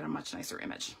and then you get a much nicer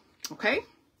image, okay?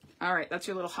 All right, that's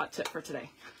your little hot tip for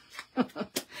today.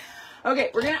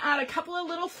 Okay, we're gonna add a couple of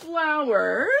little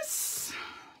flowers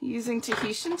using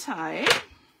Tahitian Tide.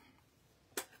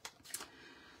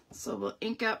 So we'll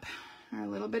ink up our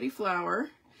little bitty flower.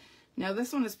 Now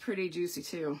this one is pretty juicy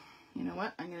too. You know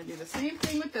what? I'm gonna do the same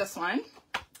thing with this one.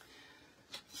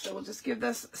 So we'll just give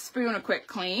this spoon a quick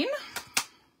clean.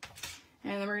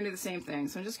 And then we're gonna do the same thing.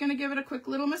 So I'm just gonna give it a quick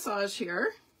little massage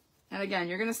here. And again,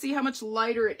 you're gonna see how much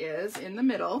lighter it is in the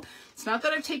middle. It's not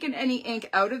that I've taken any ink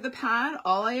out of the pad.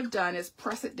 All I have done is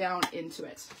press it down into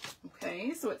it.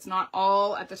 Okay, so it's not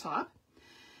all at the top.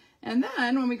 And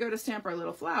then when we go to stamp our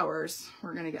little flowers,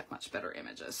 we're gonna get much better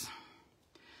images.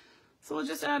 So we'll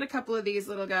just add a couple of these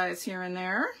little guys here and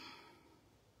there.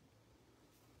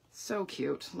 So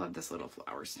cute. Love this little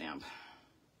flower stamp.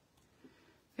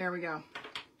 There we go.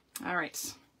 All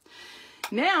right.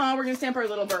 Now we're going to stamp our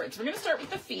little birds. We're going to start with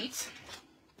the feet.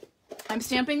 I'm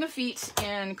stamping the feet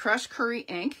in Crushed Curry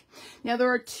ink. Now there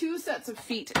are two sets of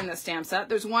feet in the stamp set.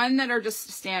 There's one that are just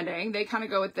standing. They kind of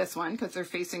go with this one because they're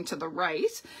facing to the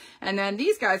right. And then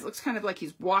these guys, looks kind of like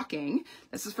he's walking.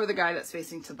 This is for the guy that's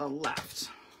facing to the left.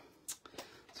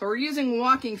 So we're using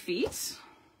walking feet.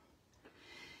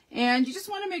 And you just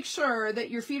want to make sure that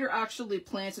your feet are actually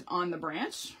planted on the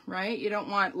branch, right? You don't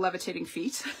want levitating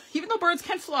feet. Even though birds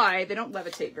can fly, they don't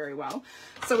levitate very well.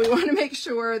 So we want to make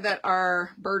sure that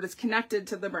our bird is connected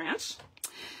to the branch.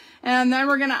 And then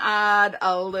we're going to add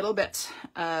a little bit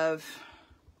of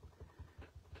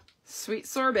Sweet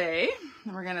Sorbet.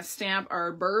 And we're going to stamp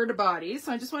our bird body.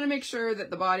 So I just want to make sure that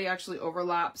the body actually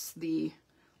overlaps the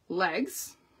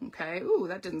legs. Okay. Ooh,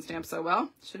 that didn't stamp so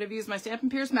well. Should have used my Stampin'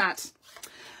 Pierce mat.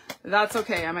 That's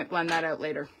okay. I might blend that out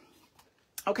later.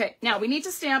 Okay, now we need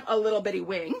to stamp a little bitty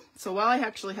wing. So while I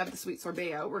actually have the Sweet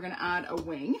Sorbet out, we're going to add a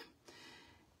wing.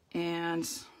 And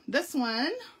this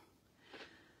one,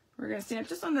 we're going to stamp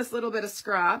just on this little bit of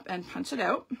scrap and punch it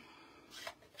out.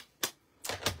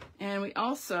 And we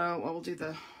also, well, we'll do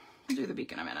the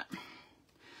beak in a minute.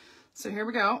 So here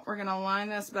we go. We're going to line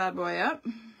this bad boy up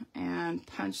and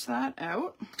punch that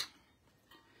out.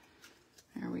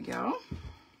 There we go.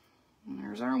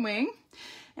 There's our wing.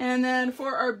 And then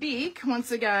for our beak,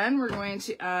 once again, we're going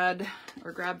to add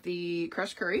or grab the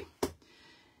Crushed Curry.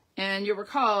 And you'll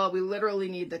recall we literally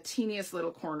need the teeniest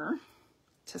little corner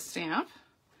to stamp.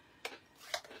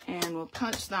 And we'll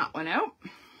punch that one out.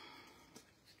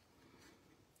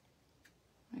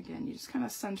 Again, you just kind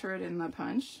of center it in the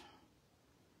punch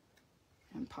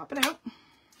and pop it out.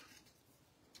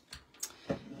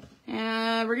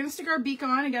 And we're going to stick our beak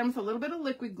on again with a little bit of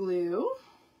liquid glue.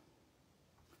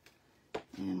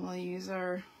 And we'll use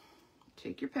our,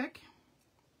 take your pick,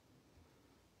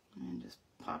 and just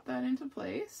pop that into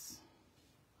place.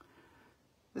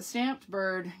 The stamped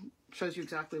bird shows you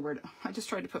exactly where to, I just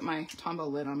tried to put my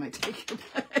Tombow lid on my take your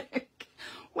pick.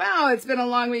 Wow, it's been a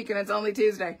long week and it's only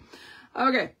Tuesday.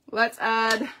 Okay, let's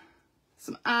add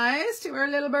some eyes to our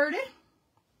little birdie.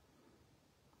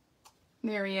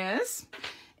 There he is.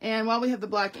 And while we have the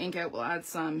black ink out, we'll add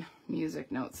some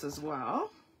music notes as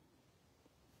well.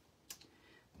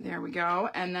 There we go.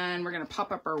 And then we're going to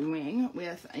pop up our wing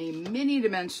with a mini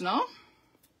dimensional.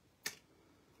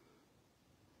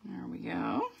 There we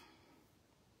go.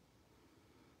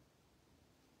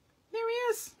 There he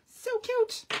is. So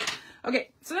cute. Okay,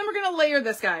 so then we're going to layer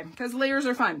this guy because layers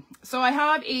are fun. So I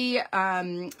have a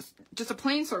just a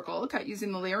plain circle cut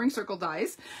using the layering circle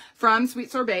dies from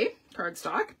Sweet Sorbet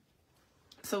cardstock.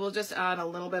 So we'll just add a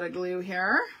little bit of glue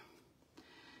here,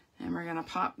 and we're gonna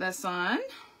pop this on.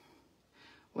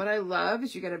 What I love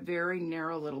is you get a very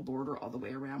narrow little border all the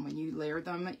way around when you layer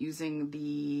them using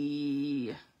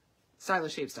the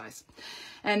stylish shape dies.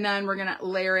 And then we're gonna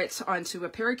layer it onto a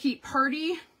parakeet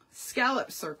party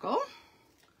scallop circle,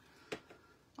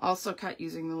 also cut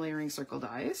using the layering circle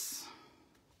dies.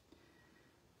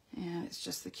 And it's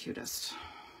just the cutest.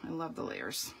 I love the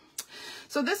layers.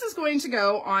 So this is going to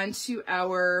go onto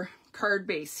our card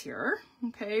base here,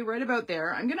 okay, right about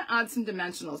there. I'm gonna add some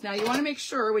dimensionals. Now you wanna make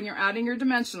sure when you're adding your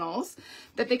dimensionals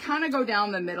that they kind of go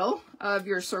down the middle of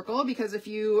your circle, because if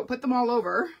you put them all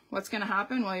over, what's gonna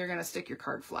happen? Well, you're gonna stick your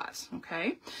card flat,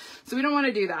 okay? So we don't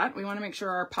wanna do that. We wanna make sure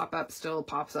our pop-up still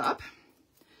pops up.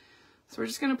 So we're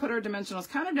just gonna put our dimensionals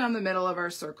kind of down the middle of our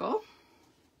circle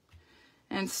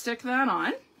and stick that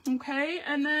on. Okay,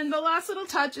 and then the last little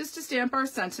touch is to stamp our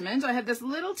sentiment. I have this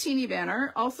little teeny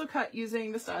banner, also cut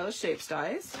using the stylish shapes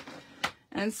dies.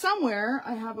 And somewhere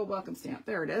I have a welcome stamp.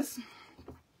 There it is.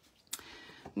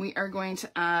 We are going to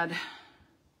add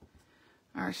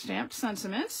our stamped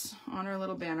sentiment on our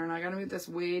little banner. And I gotta move this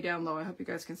way down low. I hope you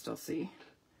guys can still see.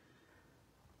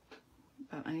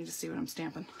 But I need to see what I'm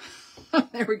stamping.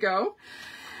 There we go.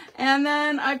 And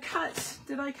then I've cut,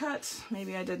 did I cut?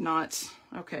 Maybe I did not.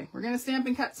 Okay, we're gonna stamp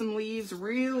and cut some leaves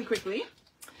really quickly.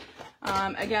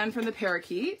 Again, from the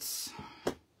parakeet.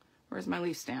 Where's my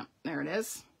leaf stamp? There it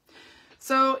is.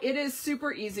 So it is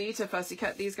super easy to fussy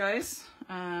cut these guys.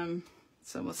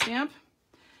 So we'll stamp,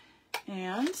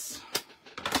 and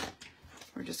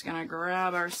we're just gonna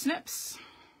grab our snips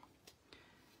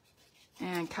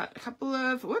and cut a couple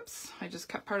of, whoops, I just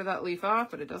cut part of that leaf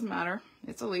off, but it doesn't matter.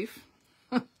 It's a leaf.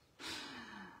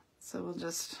 So we'll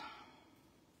just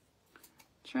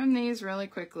trim these really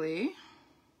quickly.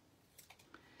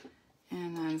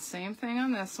 And then same thing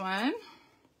on this one.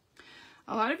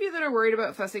 A lot of you that are worried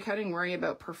about fussy cutting worry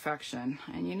about perfection.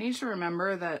 And you need to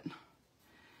remember that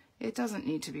it doesn't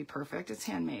need to be perfect. It's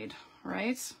handmade,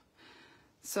 right?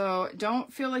 So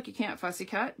don't feel like you can't fussy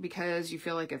cut because you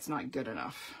feel like it's not good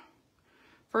enough.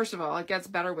 First of all, it gets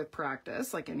better with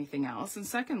practice, like anything else. And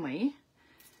secondly,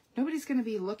 nobody's going to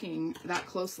be looking that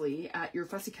closely at your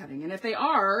fussy cutting. And if they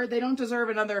are, they don't deserve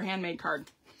another handmade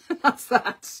card. That's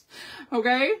that.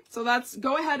 Okay? So that's,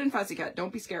 go ahead and fussy cut.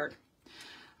 Don't be scared.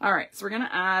 All right. So we're going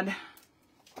to add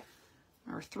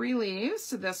our 3 leaves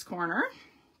to this corner.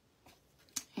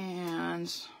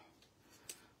 And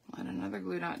let another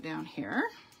glue dot down here.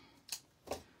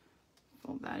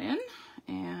 Fold that in.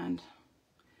 And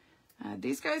add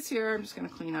these guys here. I'm just going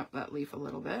to clean up that leaf a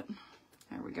little bit.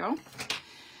 There we go.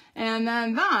 And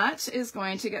then that is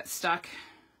going to get stuck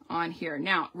on here.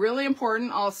 Now, really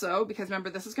important also, because remember,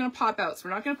 this is going to pop out. So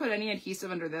we're not going to put any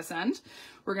adhesive under this end.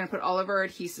 We're going to put all of our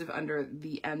adhesive under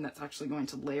the end that's actually going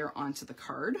to layer onto the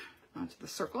card, onto the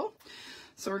circle.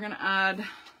 So we're going to add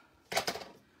a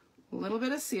little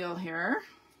bit of seal here.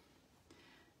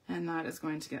 And that is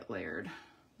going to get layered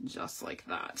just like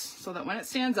that, so that when it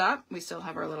stands up, we still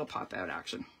have our little pop out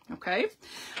action. Okay,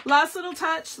 last little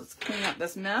touch, let's clean up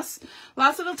this mess.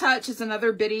 Last little touch is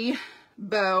another bitty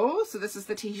bow. So this is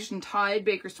the Tahitian Tide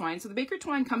Baker's Twine. So the Baker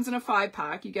Twine comes in a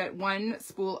 5-pack. You get 1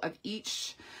 spool of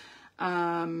each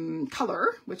color,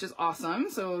 which is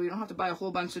awesome. So you don't have to buy a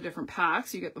whole bunch of different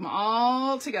packs. You get them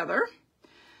all together.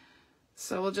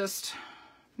 So we'll just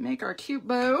make our cute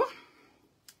bow.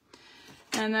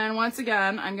 And then once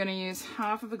again, I'm going to use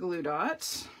half of a glue dot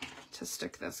to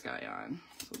stick this guy on.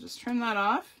 So we'll just trim that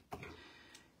off.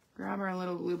 Grab our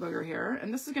little glue booger here.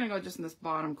 And this is going to go just in this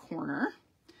bottom corner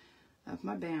of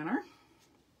my banner.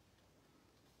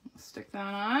 Stick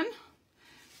that on.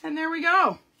 And there we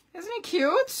go. Isn't it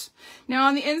cute? Now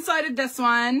on the inside of this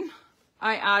one,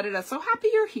 I added a "So Happy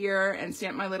You're Here" and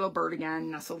stamped my little bird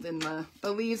again, nestled in the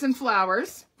leaves and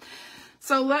flowers.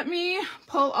 So let me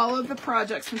pull all of the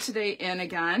projects from today in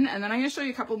again, and then I'm going to show you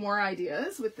a couple more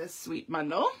ideas with this sweet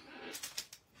bundle.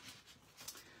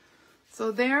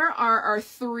 So there are our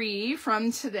 3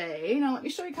 from today. Now let me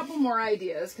show you a couple more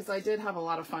ideas because I did have a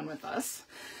lot of fun with this.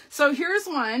 So here's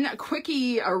one, a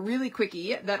quickie, a really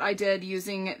quickie that I did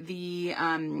using the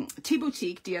Tea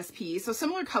Boutique DSP. So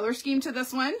similar color scheme to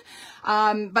this one,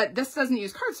 but this doesn't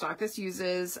use cardstock. This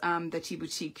uses the Tea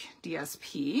Boutique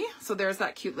DSP. So there's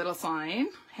that cute little sign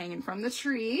hanging from the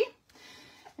tree.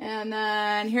 And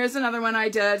then here's another one I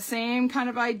did, same kind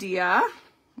of idea.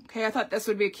 Okay, I thought this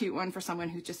would be a cute one for someone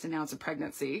who just announced a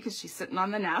pregnancy because she's sitting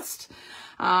on the nest.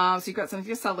 So you've got something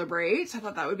to celebrate. I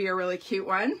thought that would be a really cute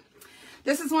one.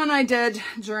 This is one I did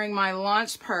during my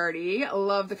launch party. I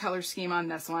love the color scheme on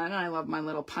this one. I love my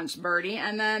little punch birdie.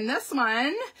 And then this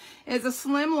one is a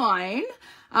slim line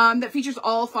that features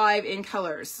all 5 in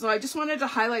colors. So I just wanted to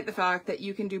highlight the fact that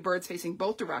you can do birds facing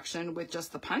both direction with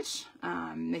just the punch.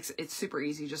 Makes it super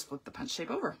easy. Just flip the punch shape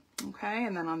over. Okay,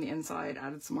 and then on the inside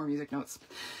added some more music notes.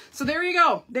 So there you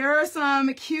go. There are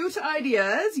some cute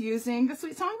ideas using the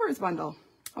Sweet Songbirds bundle.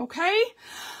 Okay.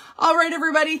 All right,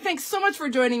 everybody. Thanks so much for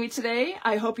joining me today.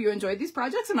 I hope you enjoyed these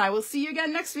projects, and I will see you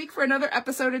again next week for another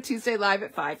episode of Tuesday Live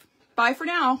at 5. Bye for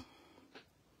now.